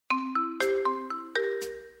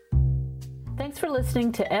Thanks for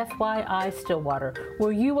listening to FYI Stillwater,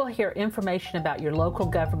 where you will hear information about your local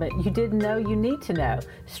government you didn't know you need to know,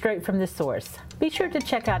 straight from the source. Be sure to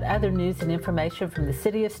check out other news and information from the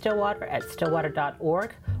City of Stillwater at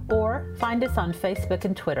stillwater.org or find us on Facebook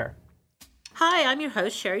and Twitter. Hi, I'm your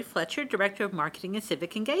host, Sherry Fletcher, Director of Marketing and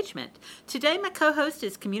Civic Engagement. Today, my co-host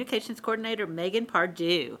is Communications Coordinator Megan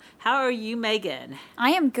Pardue. How are you, Megan?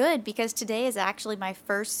 I am good because today is actually my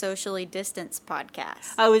first socially distanced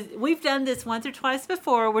podcast. Oh, we've done this once or twice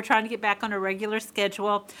before. We're trying to get back on a regular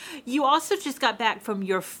schedule. You also just got back from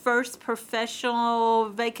your first professional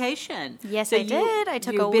vacation. Yes, I did. I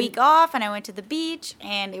took a week off and I went to the beach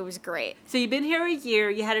and it was great. So you've been here a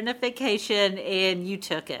year, you had enough vacation, and you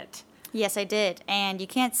took it. Yes, I did. And you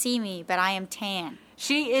can't see me, but I am tan.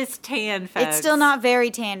 She is tan, folks. It's still not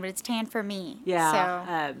very tan, but it's tan for me.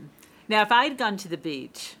 Yeah. So. Now, if I had gone to the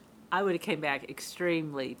beach, I would have came back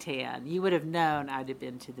extremely tan. You would have known I'd have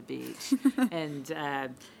been to the beach. and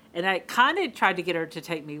I kind of tried to get her to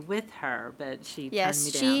take me with her, but she turned me down.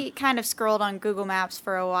 Yes, she kind of scrolled on Google Maps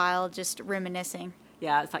for a while, just reminiscing.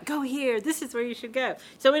 Yeah, it's like, go here. This is where you should go.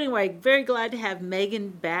 So anyway, very glad to have Megan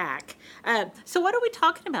back. So what are we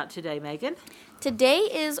talking about today, Megan? Today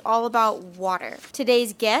is all about water.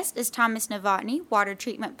 Today's guest is Thomas Novotny, Water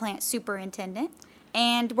Treatment Plant Superintendent.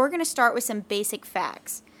 And we're going to start with some basic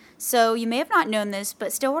facts. So you may have not known this,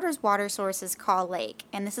 but Stillwater's water source is Kaw Lake.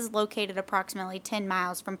 And this is located approximately 10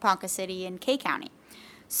 miles from Ponca City in Kay County.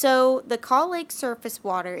 So the Kaw Lake surface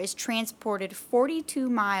water is transported 42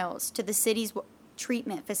 miles to the city's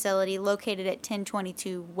treatment facility located at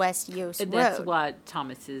 1022 West Yost Road. And that's what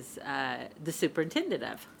Thomas is the superintendent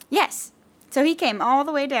of. Yes. So he came all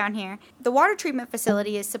the way down here. The water treatment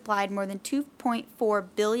facility has supplied more than 2.4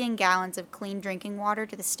 billion gallons of clean drinking water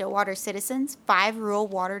to the Stillwater citizens, 5 rural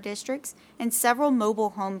water districts, and several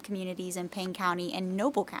mobile home communities in Payne County and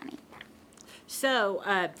Noble County. So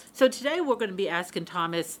today we're going to be asking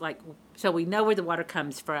Thomas, so we know where the water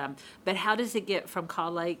comes from, but how does it get from Kaw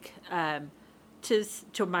Lake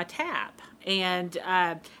to my tap? And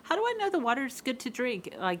how do I know the water is good to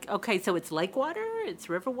drink? So it's lake water, it's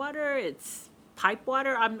river water, it's pipe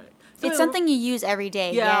water. It's something you use every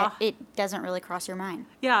day, yeah. Yet it doesn't really cross your mind.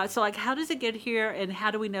 Yeah, so how does it get here, and how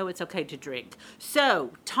do we know it's okay to drink? So,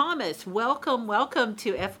 Thomas, welcome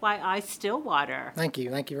to FYI Stillwater. Thank you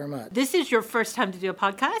very much. This is your first time to do a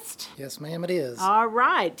podcast? Yes, ma'am, it is. All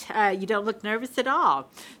right, you don't look nervous at all.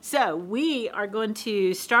 So, we are going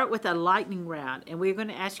to start with a lightning round, and we're going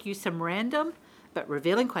to ask you some random but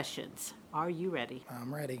revealing questions. Are you ready?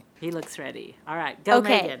 I'm ready. He looks ready. All right, go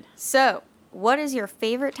Megan. So, what is your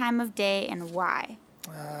favorite time of day and why?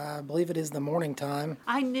 I believe it is the morning time.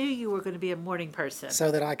 I knew you were going to be a morning person.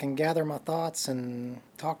 So that I can gather my thoughts and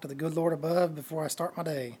talk to the good Lord above before I start my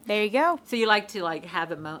day. There you go. So you like to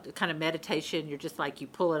have a kind of meditation. You're just you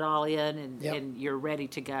pull it all in and you're ready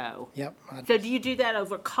to go. Yep. So do you do that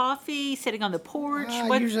over coffee, sitting on the porch?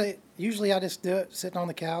 Usually I just do it sitting on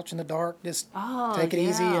the couch in the dark. Just take it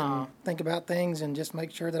easy and think about things and just make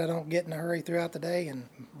sure that I don't get in a hurry throughout the day and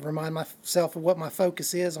remind myself of what my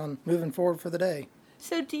focus is on moving forward for the day.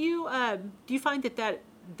 So do you find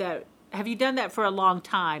that have you done that for a long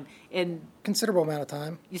time? And considerable amount of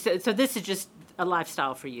time. You said so. This is just a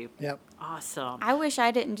lifestyle for you. Yep. Awesome. I wish I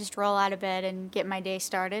didn't just roll out of bed and get my day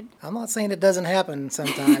started. I'm not saying it doesn't happen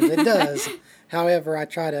sometimes. It does. However, I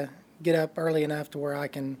try to get up early enough to where I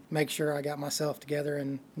can make sure I got myself together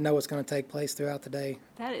and know what's going to take place throughout the day.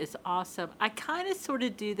 That is awesome. I kind of sort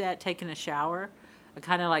of do that taking a shower. I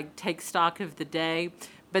kind of take stock of the day,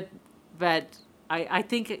 but I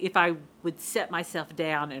think if I would set myself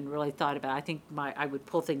down and really thought about it, I think I would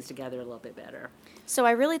pull things together a little bit better. So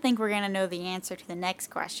I really think we're going to know the answer to the next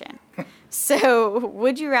question. So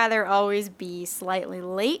would you rather always be slightly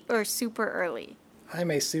late or super early?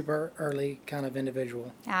 I'm a super early kind of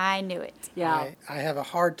individual. I knew it. Yeah. I have a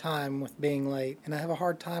hard time with being late, and I have a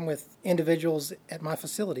hard time with individuals at my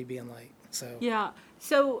facility being late.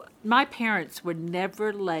 So my parents were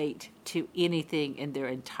never late to anything in their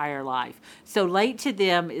entire life. So late to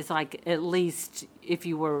them is at least if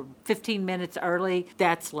you were 15 minutes early,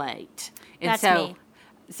 that's late. And that's me.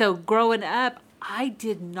 So growing up, I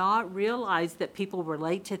did not realize that people were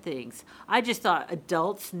late to things. I just thought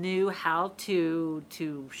adults knew how to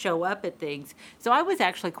show up at things. So I was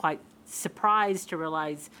actually quite surprised to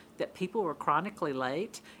realize that people were chronically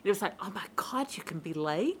late. It was oh my God, you can be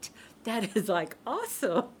late? That is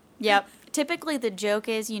awesome. Yep. Typically, the joke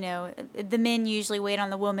is, the men usually wait on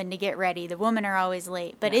the woman to get ready. The women are always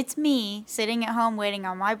late. But it's me sitting at home waiting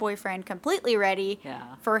on my boyfriend completely ready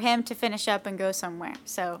for him to finish up and go somewhere.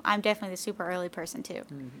 So I'm definitely the super early person, too.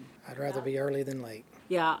 Mm-hmm. I'd rather be early than late.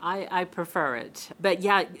 Yeah, I prefer it. But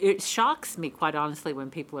yeah, it shocks me, quite honestly,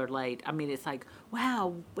 when people are late. I mean, it's like,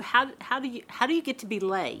 wow, how do you get to be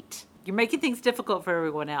late? You're making things difficult for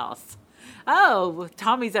everyone else. Oh,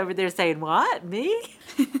 Tommy's over there saying, what, me?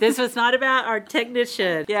 This was not about our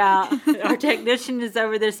technician. Yeah, our technician is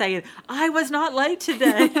over there saying, I was not late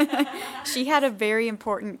today. She had a very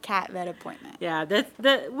important cat vet appointment. Yeah,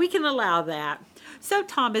 we can allow that. So,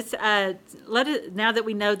 Thomas, now that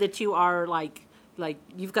we know that you are like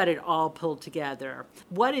you've got it all pulled together,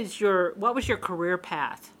 what was your career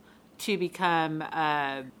path to become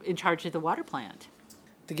in charge of the water plant?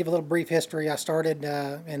 To give a little brief history, I started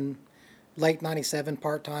in late 97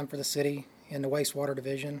 part-time for the city in the wastewater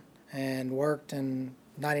division, and worked in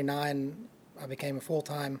 99. I became a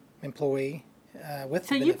full-time employee with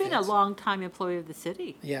So you've been a long-time employee of the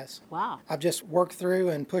city? Yes. Wow. I've just worked through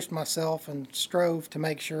and pushed myself and strove to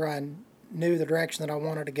make sure I knew the direction that I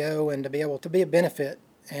wanted to go, and to be able to be a benefit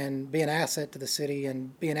and be an asset to the city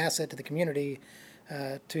and be an asset to the community,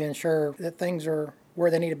 to ensure that things are where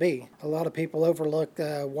they need to be. A lot of people overlook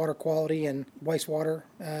water quality and wastewater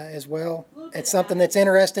as well. It's something that's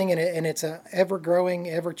interesting, and it's a ever-growing,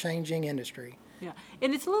 ever-changing industry. Yeah,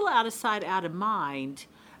 and it's a little out of sight, out of mind,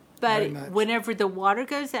 but whenever the water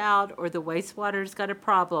goes out or the wastewater's got a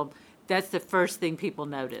problem, that's the first thing people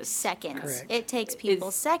notice. Seconds. Correct. It takes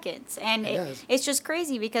people seconds. And it's just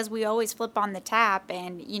crazy because we always flip on the tap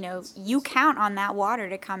and, you count on that water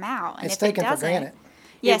to come out. And It's if taken it doesn't, for granted.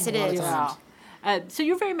 Yes, it A lot of is. times. So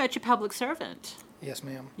you're very much a public servant. Yes,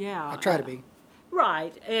 ma'am. Yeah. I try to be.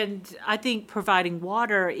 Right. And I think providing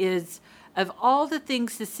water is, of all the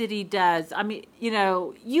things the city does, I mean,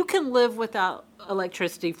 you can live without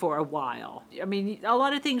electricity for a while. I mean, a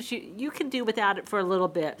lot of things you can do without it for a little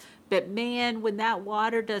bit. But man, when that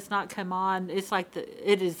water does not come on, it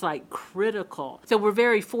is like critical. So we're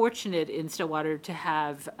very fortunate in Stillwater to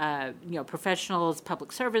have professionals,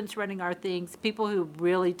 public servants running our things, people who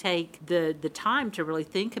really take the time to really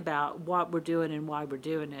think about what we're doing and why we're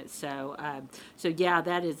doing it. So yeah,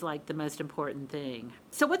 that is like the most important thing.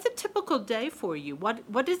 So what's a typical day for you?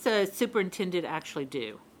 What does a superintendent actually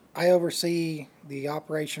do? I oversee the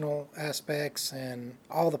operational aspects and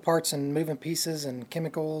all the parts and moving pieces and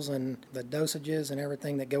chemicals and the dosages and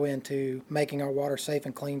everything that go into making our water safe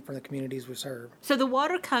and clean for the communities we serve. So the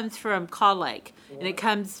water comes from Caw Lake, and it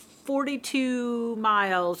comes 42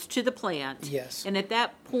 miles to the plant. Yes. And at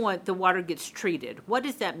that point, the water gets treated. What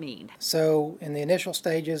does that mean? So in the initial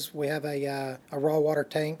stages, we have a raw water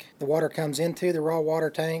tank. The water comes into the raw water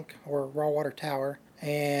tank or raw water tower,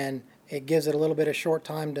 and it gives it a little bit of short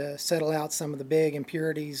time to settle out some of the big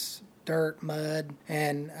impurities, dirt, mud,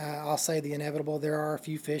 and I'll say the inevitable. There are a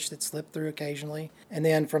few fish that slip through occasionally. And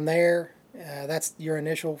then from there, that's your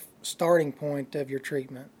initial starting point of your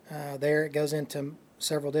treatment. There it goes into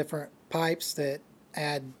several different pipes that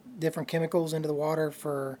add different chemicals into the water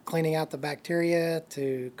for cleaning out the bacteria,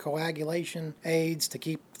 to coagulation aids,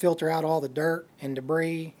 to filter out all the dirt and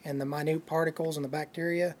debris and the minute particles and the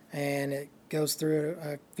bacteria. And it goes through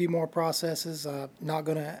a few more processes. Not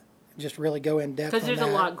going to just really go in depth. Because there's a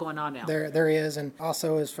lot going on now. There is, and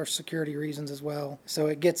also is for security reasons as well. So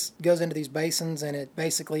it goes into these basins, and it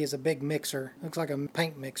basically is a big mixer. Looks like a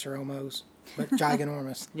paint mixer almost, but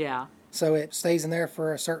ginormous. Yeah. So it stays in there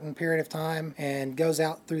for a certain period of time and goes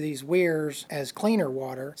out through these weirs as cleaner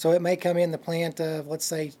water. So it may come in the plant of, let's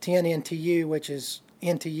say, 10 NTU, which is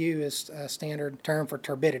NTU is a standard term for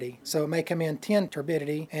turbidity. So it may come in 10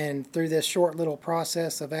 turbidity, and through this short little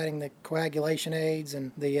process of adding the coagulation aids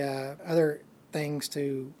and the other things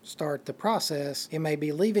to start the process, it may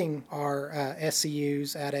be leaving our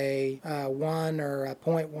SCUs at a 1 or a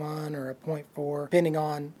 0.1 or a 0.4, depending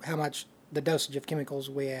on how much the dosage of chemicals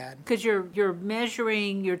we add. Because you're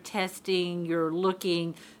measuring, you're testing, you're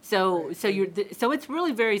looking, so it's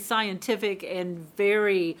really very scientific and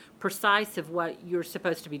very precise of what you're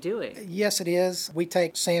supposed to be doing. Yes, it is. We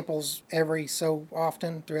take samples every so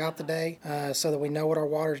often throughout the day so that we know what our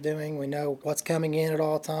water's doing. We know what's coming in at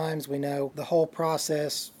all times. We know the whole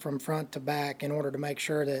process from front to back in order to make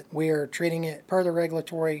sure that we are treating it per the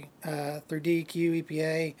regulatory through DEQ,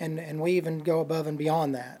 EPA, and we even go above and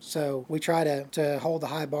beyond that. So we try to hold the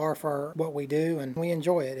high bar for what we do, and we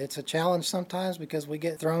enjoy it. It's a challenge sometimes because we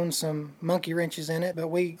get thrown some monkey wrenches in it, but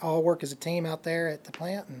we all work as a team out there at the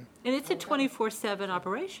plant, and And it's a 24/7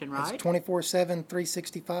 operation, right? It's 24/7,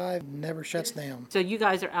 365, never shuts down. So you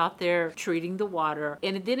guys are out there treating the water,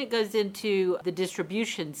 and then it goes into the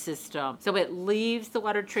distribution system. So it leaves the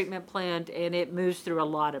water treatment plant and it moves through a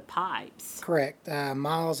lot of pipes. Correct.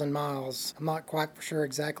 Miles and miles. I'm not quite sure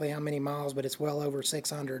exactly how many miles, but it's well over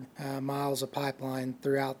 600 miles of pipeline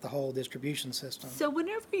throughout the whole distribution system. So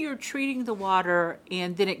whenever you're treating the water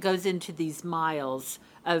and then it goes into these miles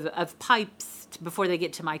of pipes before they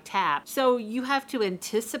get to my tap, so you have to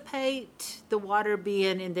anticipate the water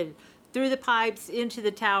being through the pipes into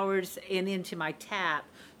the towers and into my tap.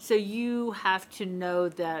 So you have to know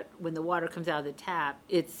that when the water comes out of the tap,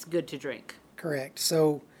 it's good to drink. Correct.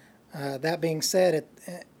 So that being said,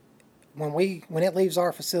 when it leaves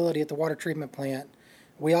our facility at the water treatment plant,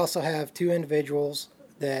 we also have two individuals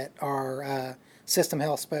that are system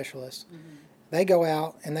health specialists. Mm-hmm. They go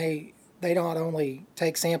out and they not only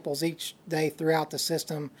take samples each day throughout the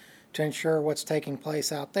system to ensure what's taking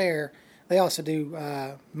place out there, they also do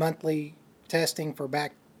monthly testing for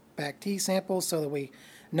bac T samples so that we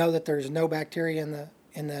know that there's no bacteria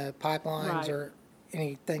in the pipelines or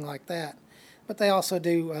anything like that. But they also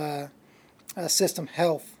do system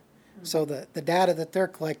health, so that the data that they're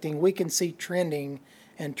collecting, we can see trending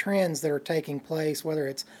and trends that are taking place, whether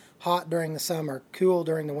it's hot during the summer, cool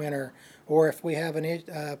during the winter, or if we have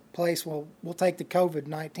a place, we'll take the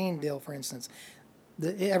COVID-19 deal, for instance.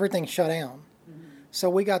 Everything's shut down. Mm-hmm. So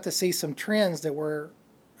we got to see some trends that were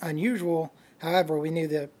unusual. However, we knew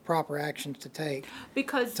the proper actions to take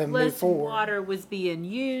because to less move forward. Water was being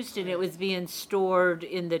used and it was being stored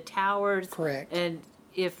in the towers. Correct. And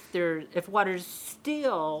if water's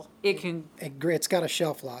still, it's got a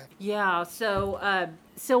shelf life. Yeah.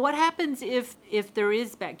 So what happens if there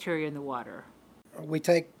is bacteria in the water? We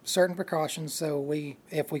take certain precautions. So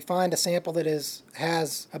if we find a sample that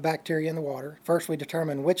has a bacteria in the water, first we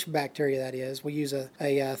determine which bacteria that is. We use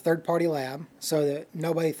a third-party lab so that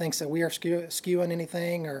nobody thinks that we are skewing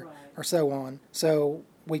anything or so on. So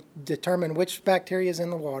we determine which bacteria is in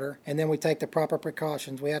the water, and then we take the proper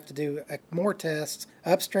precautions. We have to do more tests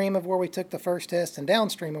upstream of where we took the first test and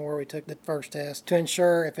downstream of where we took the first test to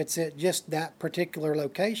ensure if it's at just that particular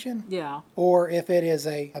location, or if it is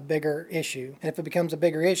a bigger issue. And if it becomes a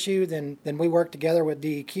bigger issue, then we work together with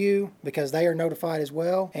DEQ because they are notified as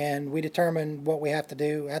well, and we determine what we have to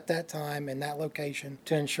do at that time in that location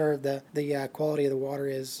to ensure the quality of the water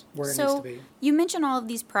is where it needs to be. You mentioned all of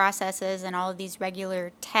these processes and all of these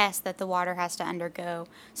regular tests that the water has to undergo.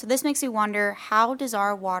 So this makes me wonder, how does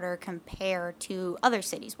our water compare to other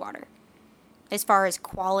cities' water as far as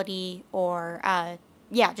quality or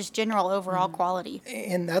just general overall quality?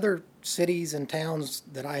 In other cities and towns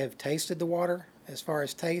that I have tasted the water, as far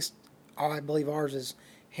as taste, I believe ours is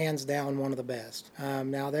hands down one of the best.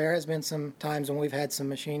 Now there has been some times when we've had some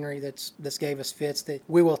machinery that's gave us fits that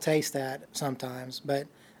we will taste that sometimes, but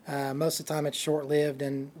most of the time it's short-lived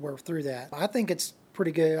and we're through that. I think it's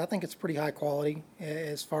pretty good. I think it's pretty high quality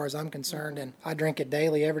as far as I'm concerned, and I drink it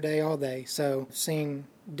daily, every day, all day. So seeing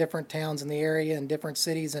different towns in the area and different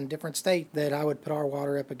cities and different states that I would put our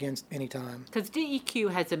water up against any time. Because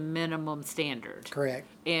DEQ has a minimum standard. Correct.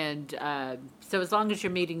 And so as long as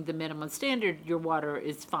you're meeting the minimum standard, your water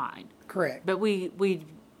is fine. Correct. But we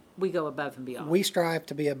go above and beyond. We strive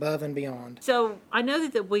to be above and beyond. So I know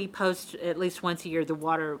that we post at least once a year the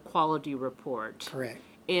water quality report. Correct.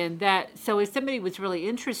 And so if somebody was really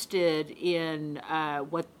interested in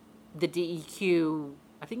what the DEQ,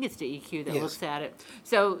 I think it's DEQ that looks at it.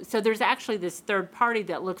 So there's actually this third party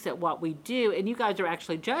that looks at what we do, and you guys are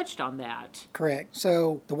actually judged on that. Correct.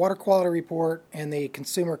 So the Water Quality Report and the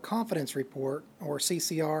Consumer Confidence Report, or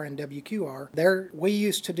CCR and WQR, we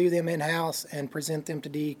used to do them in-house and present them to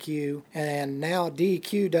DEQ, and now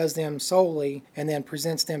DEQ does them solely and then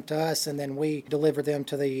presents them to us, and then we deliver them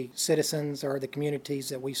to the citizens or the communities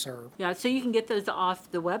that we serve. Yeah, so you can get those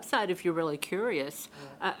off the website if you're really curious.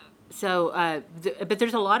 But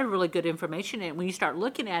there's a lot of really good information, and when you start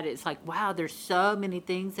looking at it, it's like, wow, there's so many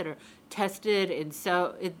things that are tested, and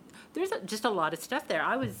there's just a lot of stuff there.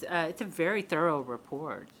 It's a very thorough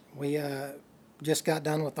report. We just got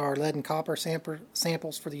done with our lead and copper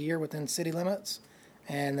samples for the year within city limits,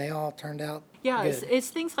 and they all turned out good. It's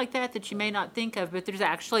things like that you may not think of, but there's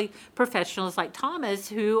actually professionals like Thomas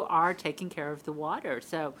who are taking care of the water.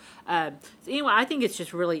 So anyway, I think it's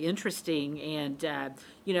just really interesting, and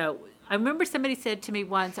I remember somebody said to me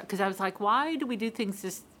once, because I was like, why do we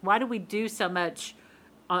do so much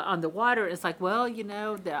on the water? It's like, well,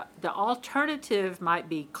 the alternative might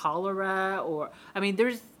be cholera, or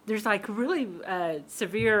there's like really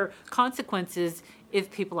severe consequences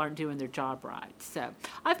if people aren't doing their job right. So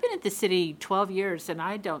I've been at the city 12 years, and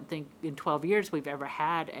I don't think in 12 years we've ever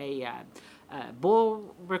had a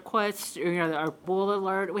bull request, or bull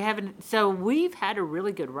alert. We haven't. So we've had a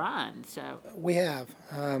really good run. So We have,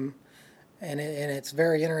 and it's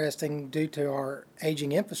very interesting due to our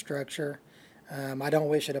aging infrastructure. I don't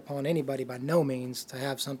wish it upon anybody by no means to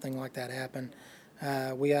have something like that happen.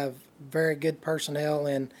 We have very good personnel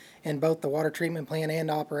in both the water treatment plant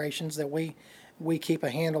and operations that we keep a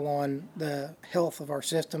handle on the health of our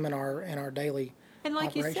system and our daily And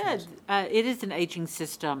like you operations. said, it is an aging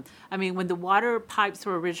system. I mean, when the water pipes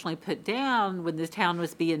were originally put down, when this town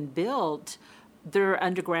was being built, they're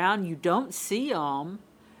underground. You don't see them,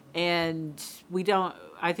 and we don't.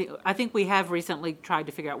 I think we have recently tried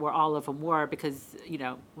to figure out where all of them were, because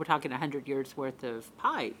we're talking 100 years worth of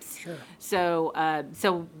pipes. Sure.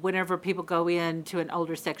 So whenever people go into an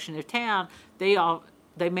older section of town, they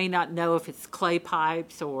may not know if it's clay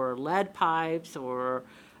pipes or lead pipes or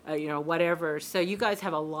whatever. So you guys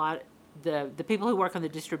have a lot. The people who work on the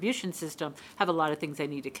distribution system have a lot of things they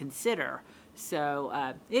need to consider. So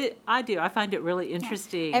I find it really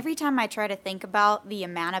interesting. Every time I try to think about the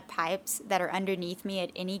amount of pipes that are underneath me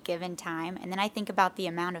at any given time, and then I think about the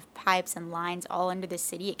amount of pipes and lines all under the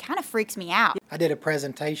city, it kind of freaks me out. I did a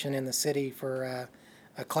presentation in the city for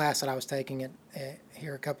a class that I was taking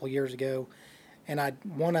here a couple of years ago, and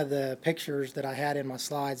one of the pictures that I had in my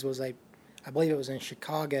slides was I believe it was in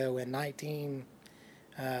Chicago in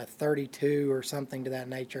 1932 or something to that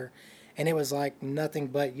nature. And it was like nothing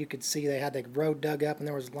but you could see they had the road dug up and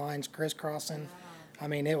there was lines crisscrossing. I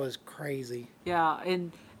mean, it was crazy. Yeah,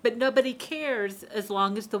 but nobody cares as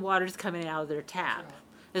long as the water's coming out of their tap.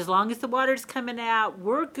 As long as the water's coming out,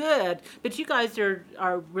 we're good. But you guys are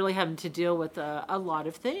really having to deal with a lot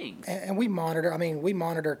of things. And we monitor. I mean, we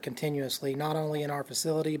monitor continuously, not only in our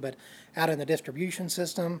facility, but out in the distribution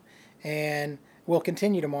system. And we'll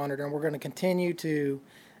continue to monitor, and we're going to continue to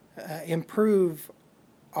improve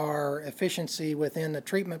our efficiency within the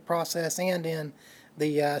treatment process and in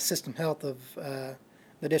the system health of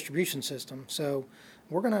the distribution system. So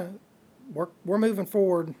we're moving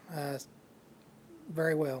forward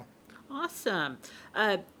very well. Awesome.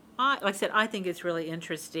 Like I said, I think it's really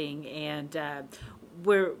interesting, and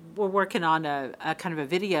we're working on a kind of a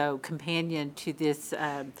video companion to this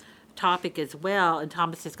topic as well, and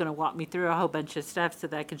Thomas is going to walk me through a whole bunch of stuff so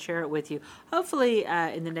that I can share it with you, hopefully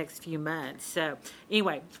in the next few months. So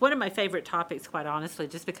anyway, it's one of my favorite topics, quite honestly,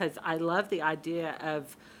 just because I love the idea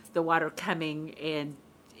of the water coming, and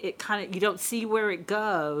it kind of, you don't see where it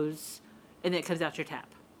goes, and then it comes out your tap.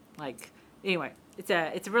 Anyway, it's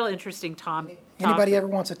a really interesting topic. Anybody ever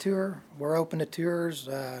wants a tour? We're open to tours.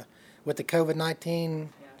 With the COVID-19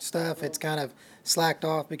 stuff, it's kind of slacked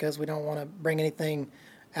off because we don't want to bring anything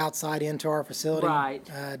outside into our facility, right,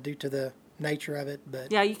 due to the nature of it.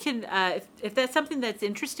 But yeah, you can, if that's something that's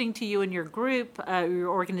interesting to you and your group, your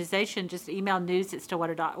organization, just email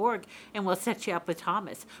news@stillwater.org, and we'll set you up with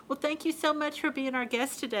Thomas. Well, thank you so much for being our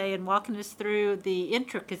guest today and walking us through the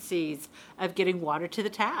intricacies of getting water to the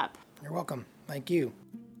tap. You're welcome. Thank you.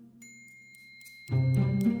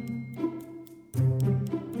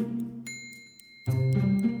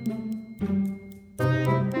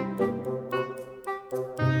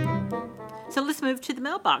 So let's move to the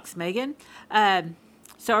mailbox, Megan.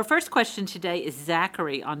 So our first question today is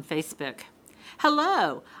Zachary on Facebook.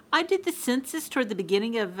 Hello. I did the census toward the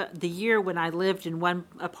beginning of the year when I lived in one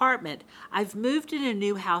apartment. I've moved in a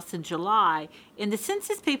new house in July, and the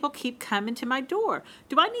census people keep coming to my door.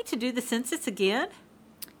 Do I need to do the census again?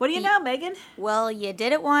 What do you know, Megan? Well, you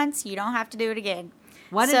did it once. You don't have to do it again.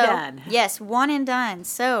 One and done. Yes, one and done.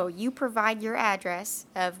 So you provide your address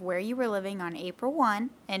of where you were living on April 1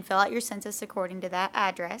 and fill out your census according to that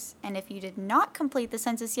address. And if you did not complete the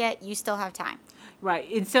census yet, you still have time.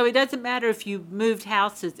 Right. And so it doesn't matter if you moved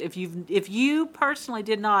houses. If you personally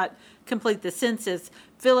did not complete the census,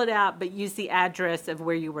 fill it out, but use the address of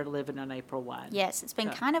where you were living on April 1. Yes, it's been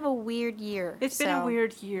kind of a weird year. It's been a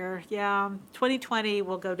weird year. Yeah. 2020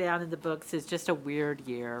 will go down in the books as just a weird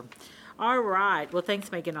year. All right. Well,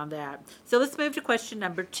 thanks, Megan, on that. So let's move to question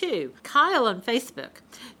number 2. Kyle on Facebook.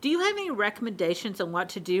 Do you have any recommendations on what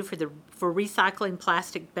to do for recycling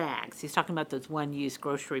plastic bags? He's talking about those one-use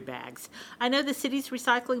grocery bags. I know the city's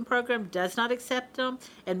recycling program does not accept them,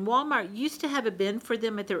 and Walmart used to have a bin for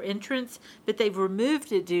them at their entrance, but they've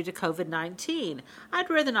removed it due to COVID-19.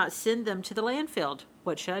 I'd rather not send them to the landfill.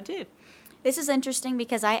 What should I do? This is interesting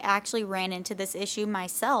because I actually ran into this issue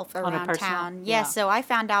myself around town. Yeah. So I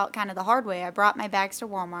found out kind of the hard way. I brought my bags to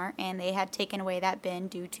Walmart, and they had taken away that bin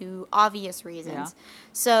due to obvious reasons. Yeah.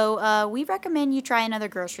 So we recommend you try another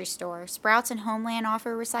grocery store. Sprouts and Homeland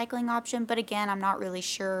offer a recycling option, but again, I'm not really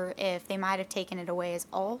sure if they might have taken it away as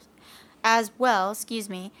well.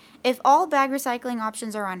 If all bag recycling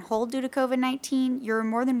options are on hold due to COVID-19, you're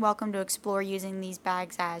more than welcome to explore using these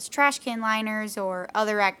bags as trash can liners or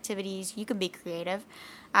other activities. You can be creative.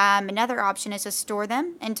 Another option is to store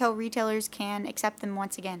them until retailers can accept them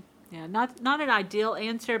once again. Yeah, not an ideal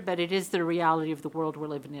answer, but it is the reality of the world we're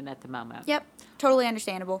living in at the moment. Yep, totally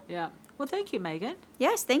understandable. Yeah. Well, thank you, Megan.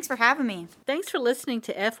 Yes, thanks for having me. Thanks for listening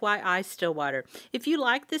to FYI Stillwater. If you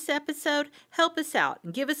like this episode, help us out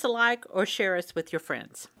and give us a like or share us with your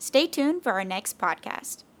friends. Stay tuned for our next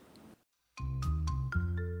podcast.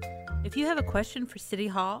 If you have a question for City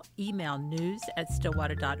Hall, email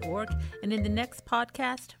news@stillwater.org, and in the next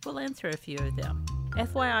podcast, we'll answer a few of them.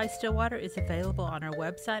 FYI Stillwater is available on our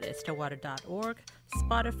website at stillwater.org,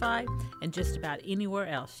 Spotify, and just about anywhere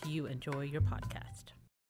else you enjoy your podcast.